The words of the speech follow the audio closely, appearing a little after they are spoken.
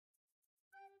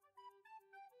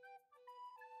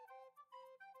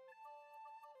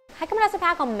喺今日咧想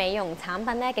拍一個美容產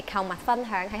品咧嘅購物分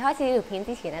享。喺開始呢條片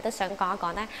之前咧，都想講一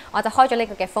講咧，我就開咗呢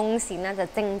個嘅風扇啦，就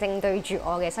正對住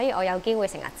我嘅，所以我有機會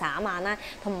成日眨眼啦，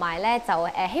同埋咧就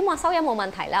希望收音冇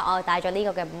問題啦。我帶咗呢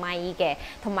個嘅咪嘅，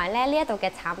同埋咧呢一度嘅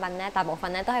產品咧，大部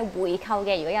分咧都係回購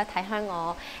嘅。如果有睇香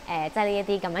我即係呢一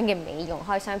啲咁樣嘅美容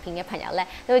開箱片嘅朋友咧，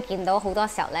都會見到好多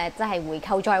時候咧，即係回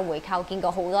購再回購，見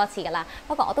過好多次㗎啦。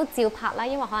不過我都照拍啦，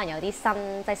因為可能有啲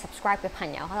新即係 subscribe 嘅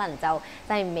朋友，可能就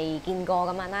真係未見過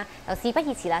咁樣啦。就事不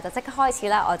宜遲啦，就即刻開始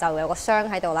啦。我就有個箱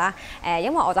喺度啦。因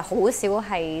為我就好少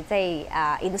係即係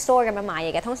in store 咁樣買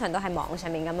嘢嘅，通常都係網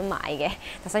上面咁樣買嘅，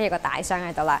就所以有個大箱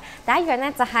喺度啦。第一樣咧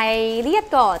就係呢一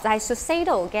個，就係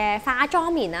Subtitles 嘅化妝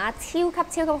棉啊，超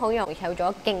級好用，回購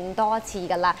咗勁多次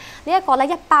㗎啦。呢一個咧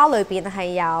一包裏邊係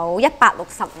有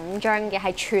165張嘅，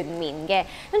係全棉嘅，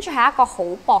跟住係一個好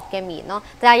薄嘅棉咯，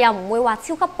但係又唔會話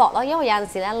超級薄咯，因為有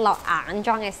陣時咧落眼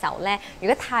妝嘅時候咧，如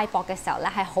果太薄嘅時候咧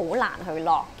係好難去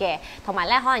落嘅，同埋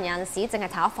咧可能有陣時淨係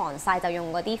搽咗防曬就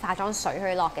用嗰啲化妝水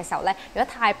去落嘅時候咧，如果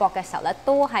太薄嘅時候咧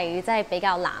都係即係比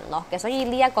較難落嘅，所以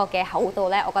呢一個嘅厚度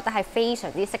咧，我覺得係非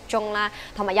常之適中啦，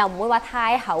同埋又唔會話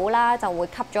太厚啦，就會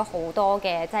吸咗好多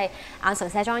嘅即係眼唇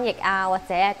卸妝液啊或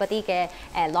者嗰啲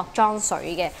嘅落妝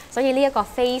水嘅，所以呢一個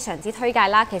非常之推介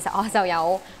啦。其實我就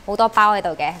有好多包喺度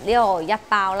嘅，呢度1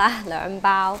包啦、2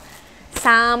包、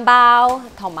3包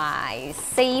同埋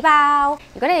4包。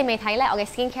如果你哋未睇咧，我嘅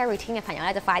skincare routine 嘅朋友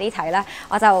咧，就快啲睇啦。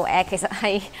我就其實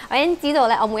係我已經知道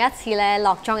咧，我每一次咧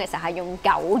落妝嘅時候係用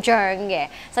9張嘅，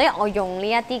所以我用呢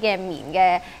一啲嘅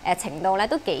棉嘅程度咧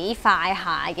都幾快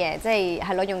下嘅，即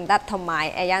係咯用得。同埋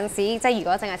有陣時即係如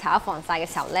果淨係搽咗防曬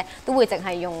嘅時候咧，都會淨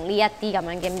係用呢一啲咁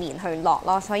樣嘅棉去落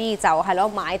咯，所以就係咯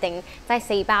買定即係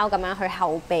4包咁樣去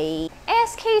後備。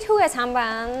SK2 嘅產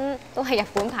品都係日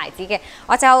本牌子嘅，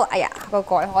我就個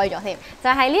蓋開咗添，就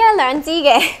係呢一兩支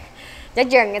嘅一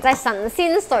樣嘅，就係神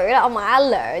仙水啦。我買咗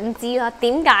2支啦，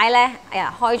點解咧？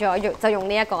開咗就用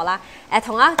呢一個啦。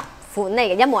同一款嚟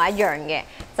嘅，一模一樣嘅，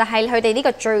就係佢哋呢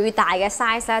個最大嘅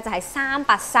size 咧，就係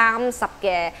330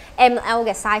嘅 ml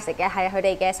嘅 size 嘅，係佢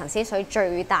哋嘅神仙水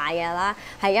最大嘅啦，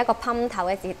係一個噴頭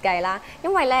嘅設計啦。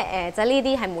因為咧就呢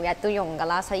啲係每日都用㗎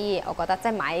啦，所以我覺得即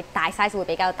係買大 size 會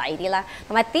比較抵啲啦。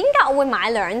同埋點解我會買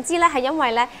2支咧？係因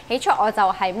為咧起初我就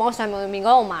係網上面嗰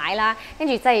度買啦，跟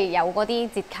住即係有嗰啲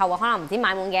折扣啊，可能唔知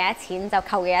買滿幾多錢就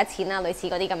扣幾多錢啦，類似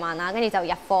嗰啲咁樣啦。跟住就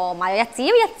入貨買咗1支，因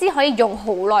為1支可以用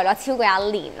好耐咯，超過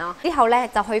1年咯。之後咧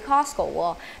就去 Costco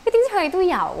喎，點知佢哋都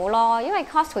有咯，因為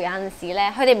Costco 有陣時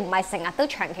咧，佢哋唔係成日都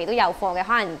長期都有貨嘅，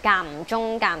可能間唔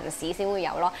中間唔時先會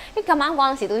有咯。咁啱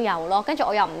嗰陣時都有咯，跟住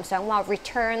我又唔想話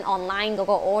return online 嗰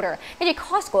個 order， 跟住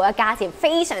Costco 嘅價錢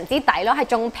非常之抵咯，係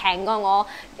仲平過我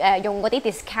用嗰啲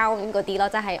discount 嗰啲咯，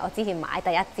即係我之前買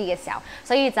第一支嘅時候，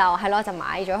所以就係咯就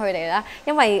買咗佢哋啦。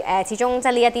因為始終即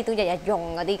係呢一啲都日日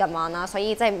用嗰啲咁樣啦，所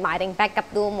以即係買定 backup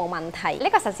都冇問題。呢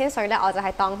個神仙水咧，我就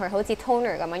係當佢好似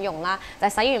toner 咁樣用啦。就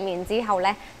洗完面之後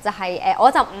咧，就係我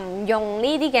就唔用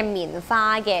呢啲嘅棉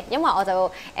花嘅，因為我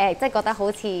就即係覺得好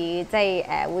似即係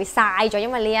會嘥咗，因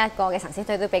為呢一個嘅神仙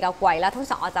水都比較貴啦。通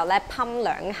常我就咧噴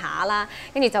2下啦，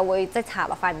跟住就會即係搽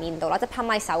落塊面度啦，即係噴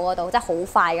喺手嗰度，即係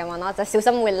好快咁樣咯，就小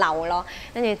心會漏咯。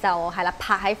跟住就係啦，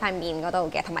拍喺塊面嗰度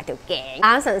嘅，同埋條頸。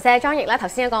眼唇卸妝液啦，頭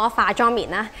先講咗化妝棉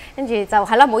啦，跟住就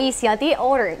係啦，唔好意思有啲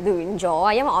order 亂咗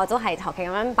啊，因為我都係求其咁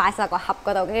樣擺晒個盒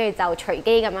嗰度，跟住就隨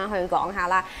機咁樣去講下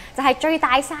啦，就係最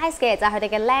大 size 嘅就係佢哋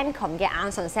嘅 Lancome 嘅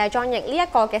眼唇卸妝液，呢一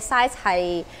個嘅 size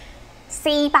係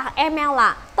400 ml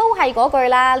啦，都係嗰句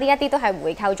啦，呢一啲都係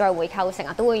回購再回購，成日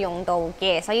都會用到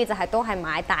嘅，所以就係都係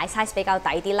買大 size 比較抵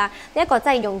啲啦。呢一個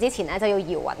真係用之前咧就要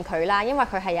搖勻佢啦，因為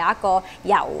佢係有一個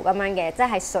油咁樣嘅，即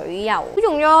係水油，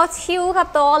用咗超級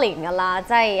多年㗎啦，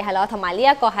即係咯，同埋呢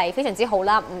一個係非常之好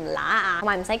啦，唔乸啊，同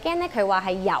埋唔使驚咧，佢話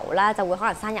係油啦，就會可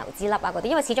能生油脂粒啊嗰啲，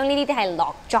因為始終呢啲都係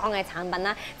落妝嘅產品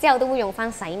啦，之後都會用翻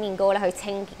洗面膏咧去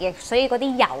清潔嘅，所以嗰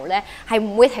啲油咧係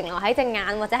唔會停留喺隻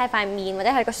眼或者喺塊面或者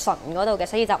喺個唇嗰度嘅，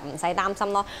所以就唔使擔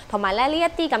心咯。同埋咧呢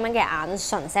一啲咁樣嘅眼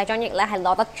唇卸妝液咧係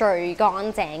落得最乾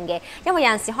淨嘅，因為有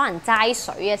陣時可能齋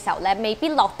水嘅時候咧，未必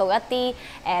落到一啲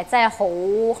即係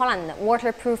好可能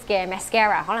waterproof 嘅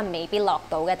mascara， 可能未必落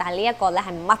到嘅。但係呢一個咧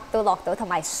係乜都落到，同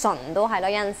埋唇都係咯。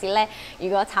有陣時咧，如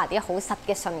果搽啲好實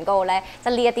嘅唇膏咧，即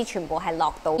係呢一啲全部係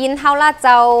落到。然後啦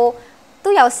就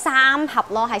都有3盒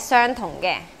咯，係相同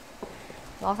嘅。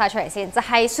攞晒出嚟先，就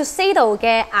係 Subtitles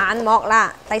嘅眼膜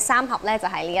啦。第3盒咧就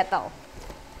係呢一度。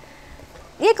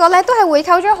呢一個咧都係回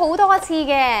購咗好多次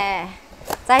嘅，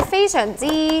就係非常之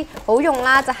好用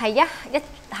啦。就係一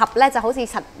盒咧就好似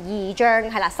12張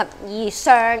係啦，12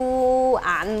箱敷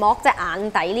眼膜即係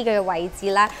眼底呢個位置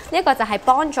啦。呢一個就係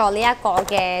幫助呢一個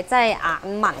嘅即係眼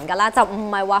紋㗎啦，就唔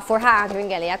係話闊黑眼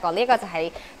圈嘅呢一個。呢一個就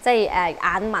係即係眼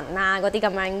紋啊嗰啲咁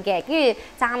樣嘅。跟住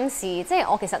暫時即係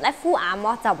我其實咧敷眼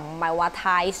膜就唔係話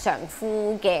太常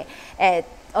敷嘅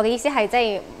我嘅意思係即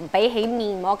係比起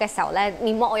面膜嘅時候咧，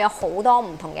面膜我有好多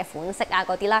唔同嘅款式啊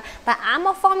嗰啲啦，但眼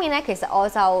膜方面咧，其實我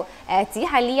就只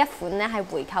係呢一款咧係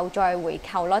回購再回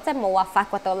購咯，即係冇話發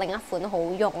掘到另一款好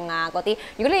用啊嗰啲。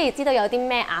如果你哋知道有啲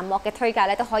咩眼膜嘅推介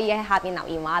咧，都可以喺下邊留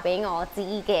言話俾我知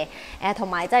嘅。同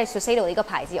埋即係 Shiseido 呢個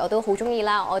牌子我都好中意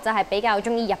啦，我就係比較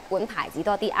中意日本牌子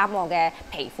多啲，啱我嘅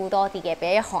皮膚多啲嘅，比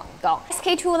起韓國。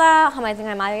SK2 啦，係咪淨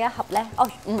係買咗一盒咧？哦，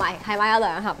唔係，係買咗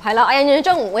2盒，係啦，我印象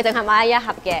中唔會淨係買咗一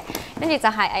盒。跟住就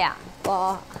係、哎呀個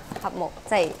盒膜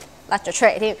即係甩咗出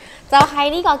嚟添，就係、是、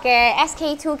呢個嘅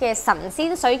SK2 嘅神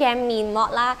仙水嘅面膜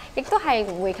啦，亦都係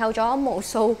回購咗無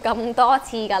數咁多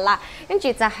次㗎啦。跟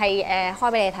住就係、開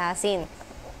俾你睇下先，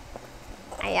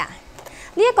哎呀〜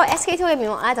呢一個 SK2 嘅面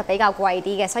膜咧就比較貴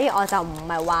啲嘅，所以我就唔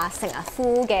係話成日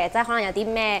敷嘅，即係可能有啲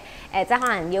咩即係可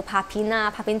能要拍片啊，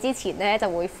拍片之前咧就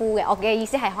會敷嘅。我嘅意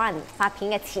思係可能發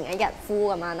片嘅前一日敷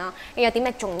咁樣啦。有啲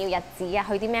咩重要日子啊，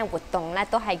去啲咩活動咧，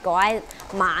都係嗰一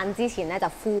晚之前咧就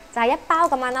敷。就係一包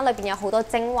咁樣啦，裏邊有好多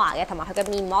精華嘅，同埋佢嘅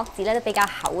面膜紙咧都比較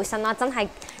厚身啦，真係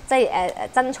即係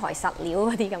真材實料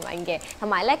嗰啲咁樣嘅。同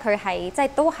埋咧佢係即係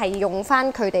都係用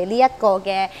翻佢哋呢一個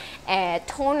嘅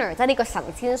toner， 即係呢個神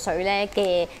仙水咧嘅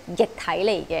液體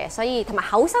嚟嘅，所以同埋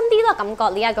厚身啲咯，感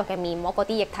覺呢一個嘅面膜嗰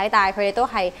啲液體，但係佢哋都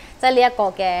係即係呢一個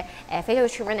嘅facial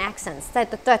treatment essence， 即係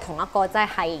都係同一個即係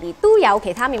系列，都有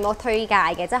其他面膜推介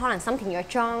嘅，即係可能心田藥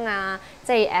妝啊，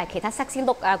即係其他 sexy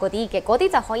look 啊嗰啲嘅，嗰啲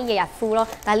就可以日日敷咯。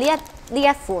但係呢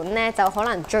一款咧就可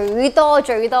能最多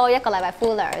一個禮拜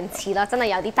敷2次啦，真係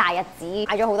有啲大日子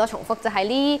買咗好多重複，就係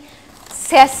呢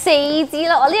4支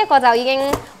啦。我呢一個就已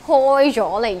經開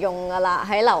咗嚟用㗎啦，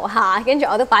喺樓下，跟住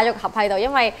我都擺咗個盒喺度，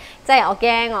因為即係我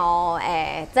驚我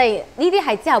即係呢啲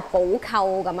係之後補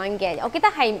購咁樣嘅。我記得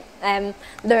係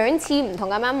2次唔同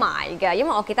咁樣買嘅，因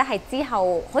為我記得係之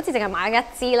後好似淨係買咗1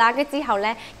支啦，跟住之後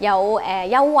咧有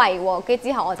優惠喎，跟住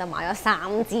之後我就買咗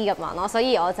3支咁樣咯，所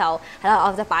以我就係啦，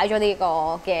我就擺咗呢個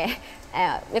嘅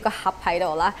一個盒喺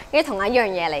度啦，跟住同一樣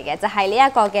嘢嚟嘅，就係呢一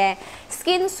個嘅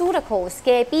SkinCeuticals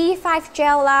嘅 B5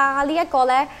 Gel 啦，呢一個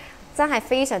咧真係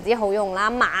非常之好用啦，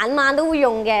晚都會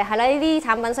用嘅，係啦呢啲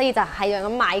產品，所以就係咁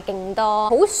買勁多，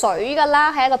好水㗎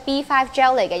啦，係一個 B5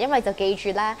 Gel 嚟嘅，因為就記住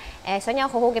咧，想有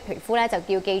好好嘅皮膚咧，就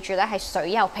要記住咧係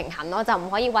水又平衡咯，就唔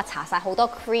可以話搽晒好多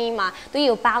cream 啊，都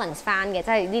要 balance 翻嘅，即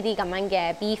係呢啲咁樣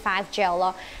嘅 B5 Gel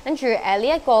咯。跟住呢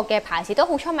一個嘅牌子都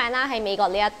好出名啦，喺美國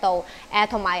呢一度，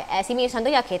同埋市面上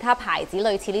都有其他牌子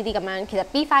類似呢啲咁樣。其實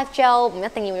B5 Gel 唔一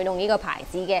定要用呢個牌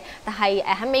子嘅，但係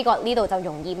喺美國呢度就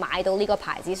容易買到呢個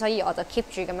牌子，所以我就 keep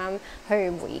住咁樣去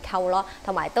回購咯，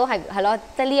同埋都係咯，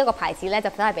即係呢一個牌子咧就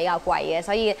真係比較貴嘅，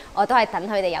所以我都係等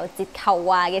佢哋有折扣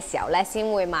啊嘅時候咧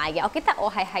先會買嘅。我記得我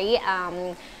係喺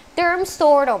Derm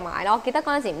Store 度買咯，我記得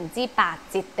嗰陣時唔知8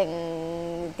折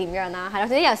定點樣啦，係咯，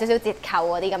總之有少少折扣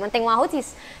嗰啲咁樣，定話好似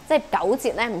即係9折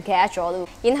咧，唔記得咗咯。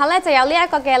然後咧就有呢一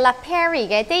個嘅 La Prairie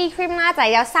嘅 Day Cream 啦，就係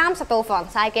有30度防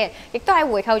曬嘅，亦都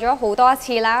係回購咗好多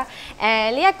次啦。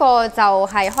呢一個就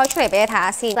係開出嚟俾你睇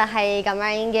下先，就係咁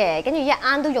樣嘅，跟住一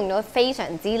啱都用咗非常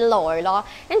之耐咯。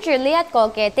跟住呢一個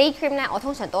嘅 Day Cream 咧，我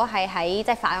通常都係喺即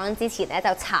係化妝之前咧就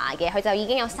搽嘅，佢就已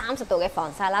經有30度嘅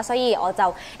防曬啦，所以我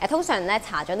就通常咧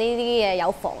搽咗呢啲嘅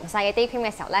有防曬嘅 Day Cream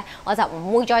嘅時候咧，我就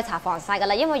唔會再搽防曬噶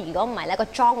啦，因為如果唔係咧個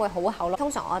妝會好厚咯。通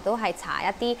常我都係搽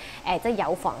一啲即係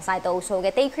有防曬度數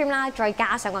嘅 Day Cream 啦，再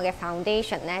加上我嘅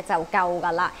Foundation 咧就夠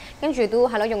噶啦。跟住都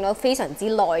係咯，用咗非常之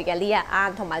耐嘅呢一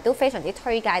啱，同埋都非常之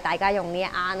推介大家用呢一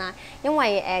啱啦，因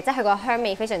為即係佢個香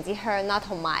味非常之香啦，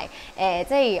同埋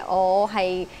即係我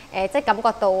係即係感覺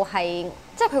到係。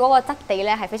即係佢嗰個質地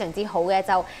咧係非常之好嘅，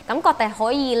就感覺地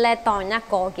可以咧當一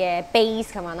個嘅 base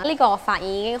咁樣啦。呢個我發現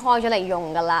已經開咗嚟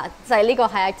用㗎啦，就係呢個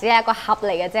係只係一個盒嚟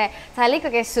嘅啫，就係呢個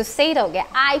嘅 Shiseido 嘅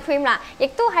Eye Cream 啦，亦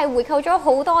都係回購咗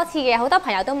好多次嘅。好多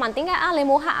朋友都問點解你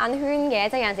冇黑眼圈嘅？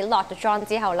即係有陣時落咗妝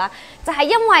之後啦，就係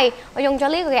因為我用咗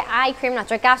呢個嘅 Eye Cream 啦，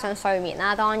再加上睡眠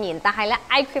啦，當然，但係咧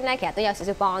Eye Cream 咧其實都有少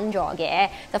少幫助嘅，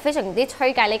就非常之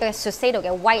推介呢個 Shiseido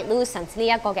嘅 White Lucent 呢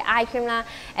一個嘅 Eye Cream 啦。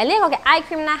呢一個嘅 Eye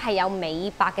Cream 咧係有美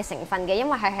白嘅成分嘅，因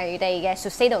為係佢哋嘅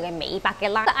Shiseido 嘅美白嘅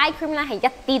啦。eye cream 咧係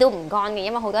一啲都唔乾嘅，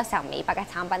因為好多時候美白嘅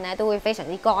產品咧都會非常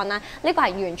之乾啦。呢個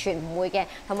係完全唔會嘅，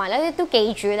同埋咧都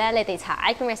記住咧，你哋搽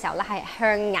eye cream 嘅時候咧係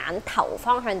向眼頭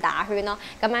方向打圈咯，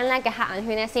咁樣咧嘅黑眼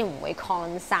圈咧先唔會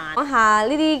擴散。講下呢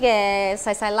啲嘅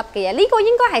細細粒嘅嘢，呢個應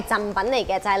該係贈品嚟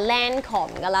嘅，就係 Lancome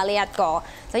㗎啦，呢一個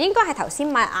就應該係頭先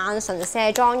買眼唇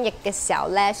卸妝液嘅時候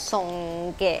咧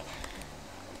送嘅。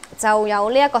就有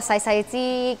呢一個細細支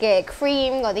嘅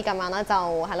cream 嗰啲咁樣啦，就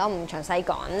係咯，唔詳細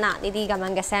講啦。呢啲咁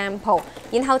樣嘅 sample，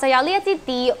 然後就有呢一支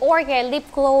Dior 嘅 lip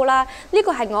glow 啦。呢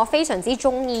個係我非常之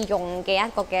中意用嘅一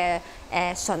個嘅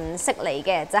唇色嚟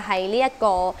嘅，就係呢一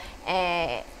個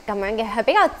咁樣嘅，係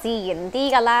比較自然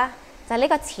啲㗎啦。就係呢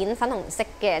個淺粉紅色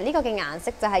嘅，呢個嘅顏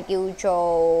色就係叫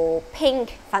做 pink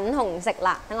粉紅色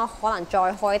啦。等我可能再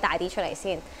開大啲出嚟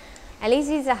先。呢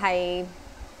支就係。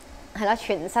係啦，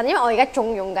全身，因為我而家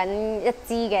仲用緊一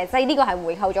支嘅，即係呢個係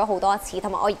回購咗好多次，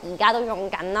同埋我而家都用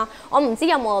緊啦。我唔知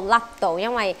有冇甩到，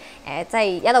因為即係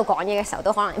一路講嘢嘅時候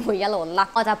都可能會一路甩。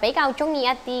我就比較中意一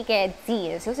啲嘅自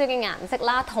然少少嘅顏色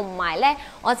啦，同埋咧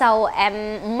我就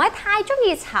唔係太中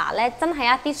意搽咧，真係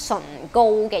一啲唇膏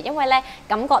嘅，因為咧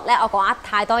感覺咧我講得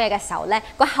太多嘢嘅時候咧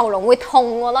個喉嚨會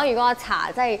痛喎咯。如果我搽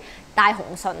即係大紅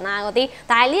唇啊嗰啲，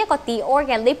但係呢一個 Dior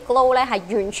嘅 lip glow 咧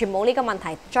係完全冇呢個問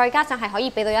題，再加上係可以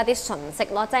俾到一啲唇色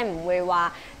咯，即係唔會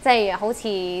話即係好似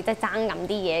即係爭咁啲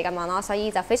嘢咁樣咯，所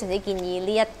以就非常之建議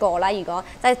呢一個啦。如果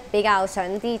即係比較想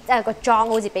啲即係個妝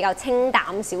好似比較清淡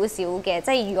少少嘅，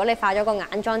即係如果你化咗個眼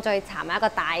妝再搽埋一個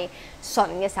大唇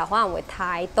嘅時候，可能會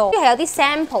太多。係有啲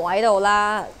sample 喺度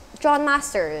啦 ，John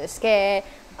Masters 嘅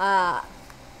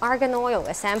Argan Oil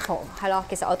嘅 sample 係咯，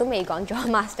其實我都未講咗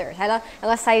Master 係咯，有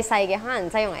個細細嘅，可能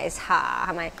真係用嚟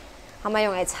搽係咪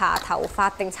用嚟搽頭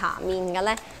髮定搽面嘅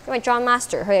咧？因為 John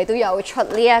Master 佢哋都有出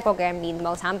呢一個嘅面部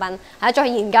產品，係再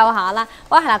研究下啦。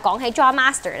不過係啦，講起 John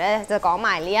Master 咧，就講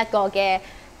埋呢一個嘅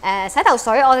洗頭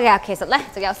水，我哋其實咧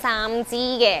就有3支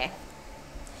嘅，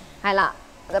係啦，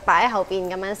就擺喺後邊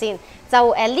咁樣先。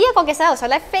就呢一個嘅洗頭水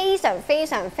咧，非常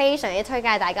之推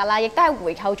介大家啦，亦都係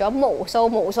回購咗無數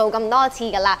咁多次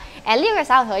㗎啦。呢一個洗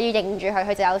頭水要認住佢，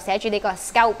佢就有寫住呢個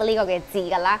scalp 呢個嘅字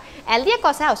㗎啦。呢一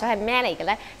個洗頭水係咩嚟嘅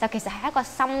咧？就其實係一個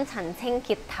深層清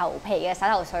潔頭皮嘅洗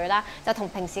頭水啦，就同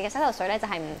平時嘅洗頭水咧就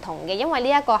係唔同嘅，因為呢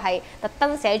一個係特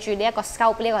登寫住呢一個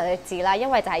scalp 呢個嘅字啦，因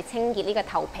為就係清潔呢個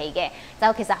頭皮嘅。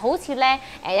就其實好似咧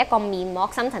一個面膜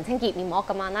深層清潔面膜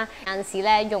咁樣啦，有陣時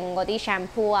咧用嗰啲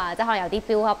shampoo 啊，即係可能有啲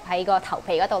build up 喺個頭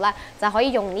皮嗰度啦，就可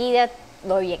以用呢一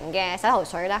類型嘅洗頭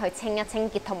水啦去清一清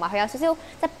潔，同埋佢有少少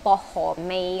即係薄荷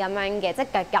味咁樣嘅即係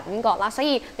嘅感覺啦，所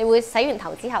以你會洗完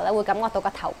頭之後咧會感覺到個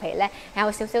頭皮咧係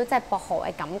有少少即係薄荷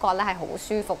嘅感覺咧係好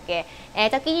舒服嘅。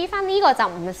就建議翻呢個就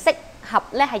唔適合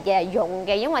咧係日日用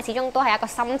嘅，因為始終都係一個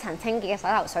深層清潔嘅洗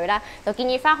頭水啦，就建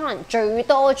議翻可能最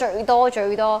多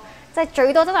即係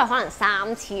最多真係可能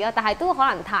3次啦，但係都可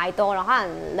能太多啦，可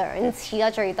能2次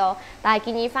啦最多。但係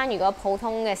建議翻，如果普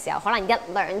通嘅時候，可能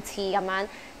1-2次咁樣，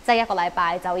即係一個禮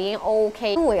拜就已經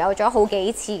OK。都會有咗好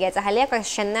幾次嘅，就係呢一個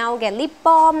Chanel 嘅 Lip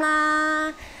Balm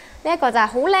啦。呢一個就係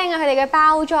好靚啊！佢哋嘅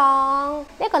包裝，呢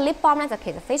一個 lip balm 咧就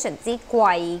其實非常之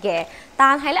貴嘅，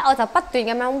但係咧我就不斷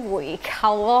咁樣回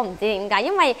購咯，唔知點解，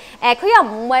因為佢又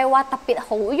唔係話特別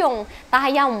好用，但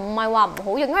係又唔係話唔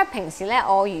好用，因為平時咧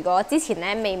我如果之前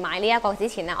咧未買呢一個之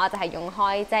前咧，我就係用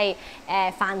開即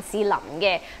係凡士林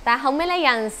嘅，但係後尾咧有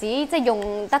陣時即係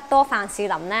用得多凡士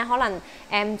林咧，可能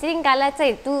唔知點解咧，即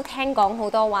係都聽講好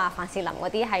多話凡士林嗰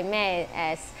啲係咩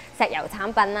石油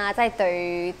產品啊，即係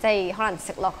對即係可能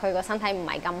食落去個身體唔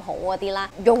係咁好嗰啲啦。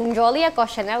用咗呢一個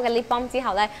Chanel 嘅 lip balm 之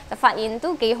後咧，就發現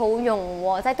都幾好用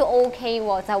喎，即係都 OK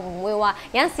喎，就唔會話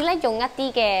有陣時咧用一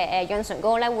啲嘅潤唇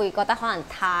膏咧，會覺得可能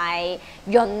太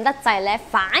潤得滯咧，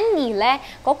反而咧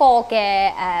嗰個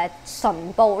嘅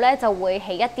唇部咧就會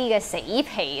起一啲嘅死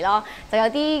皮咯，就有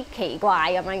啲奇怪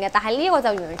咁樣嘅。但係呢個就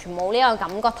完全冇呢個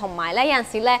感覺，同埋咧有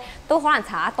陣時咧都可能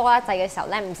搽得多得滯嘅時候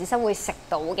咧，唔小心會食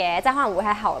到嘅，即係可能會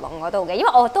喺喉嚨嗰度嘅，因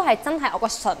為我都係真係我個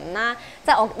唇啦，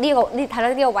即係我睇到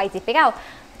呢個位置比較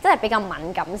真係比較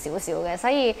敏感少少嘅，所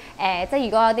以即係如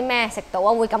果有啲咩食到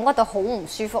啊，會感覺到好唔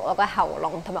舒服，我個喉嚨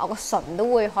同埋我個唇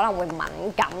都會可能會敏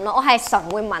感咯。我係唇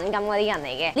會敏感嗰啲人嚟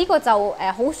嘅，呢個就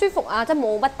好舒服啊，即係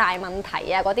冇乜大問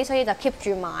題啊嗰啲，所以就 keep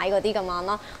住買嗰啲咁樣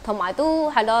咯。同埋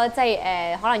都係咯，即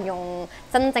係可能用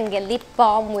真正嘅 lip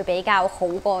balm 會比較好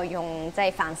過用即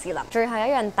係凡士林。最後一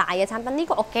樣大嘅產品，呢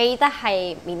個我記得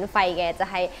係免費嘅，就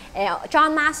係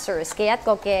John Masters 嘅一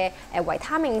個嘅維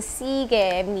他命 C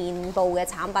嘅面部嘅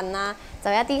產品啦，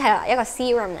就一啲係一個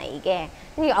serum 嚟嘅，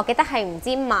跟住我記得係唔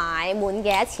知買滿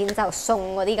幾多錢就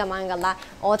送嗰啲咁樣噶啦。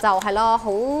我就係咯，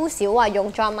好少話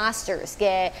用 John Masters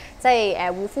嘅即係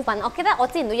護膚品。我記得我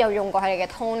之前都有用過佢哋嘅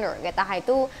toner 嘅，但係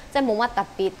都即係冇乜特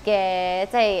別嘅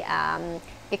即係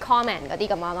嘅 comment 嗰啲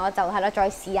咁樣咯，就係啦，再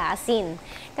試下先。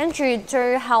跟住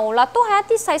最後啦，都係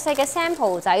一啲細細嘅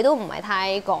sample 仔，都唔係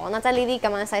太講啦，即係呢啲咁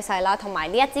樣細細啦，同埋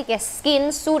呢一支嘅 Skin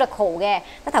Sutical 嘅，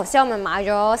即頭先我咪買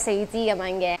咗4支咁樣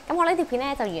嘅。咁我呢條片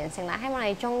咧就完成啦，希望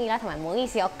你中意啦，同埋唔好意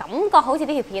思，我感覺好似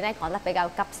呢條片咧講得比較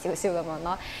急少少咁樣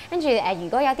咯。跟住如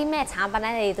果有啲咩產品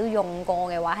咧你哋都用過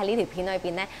嘅話，喺呢條片裏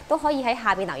邊咧都可以喺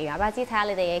下邊留言話俾我知，睇下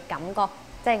你哋嘅感覺。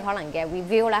即係可能嘅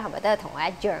review 咧，係咪都係同我一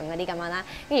樣嗰啲咁樣啦？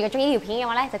咁如果中意呢條片嘅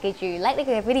話咧，就記住 like 呢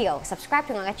個嘅 video，subscribe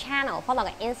到我嘅 channel，follow 我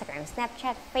嘅 Instagram、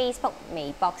Snapchat、Facebook、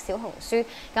微博、小紅書。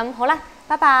咁好啦，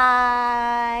拜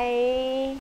拜。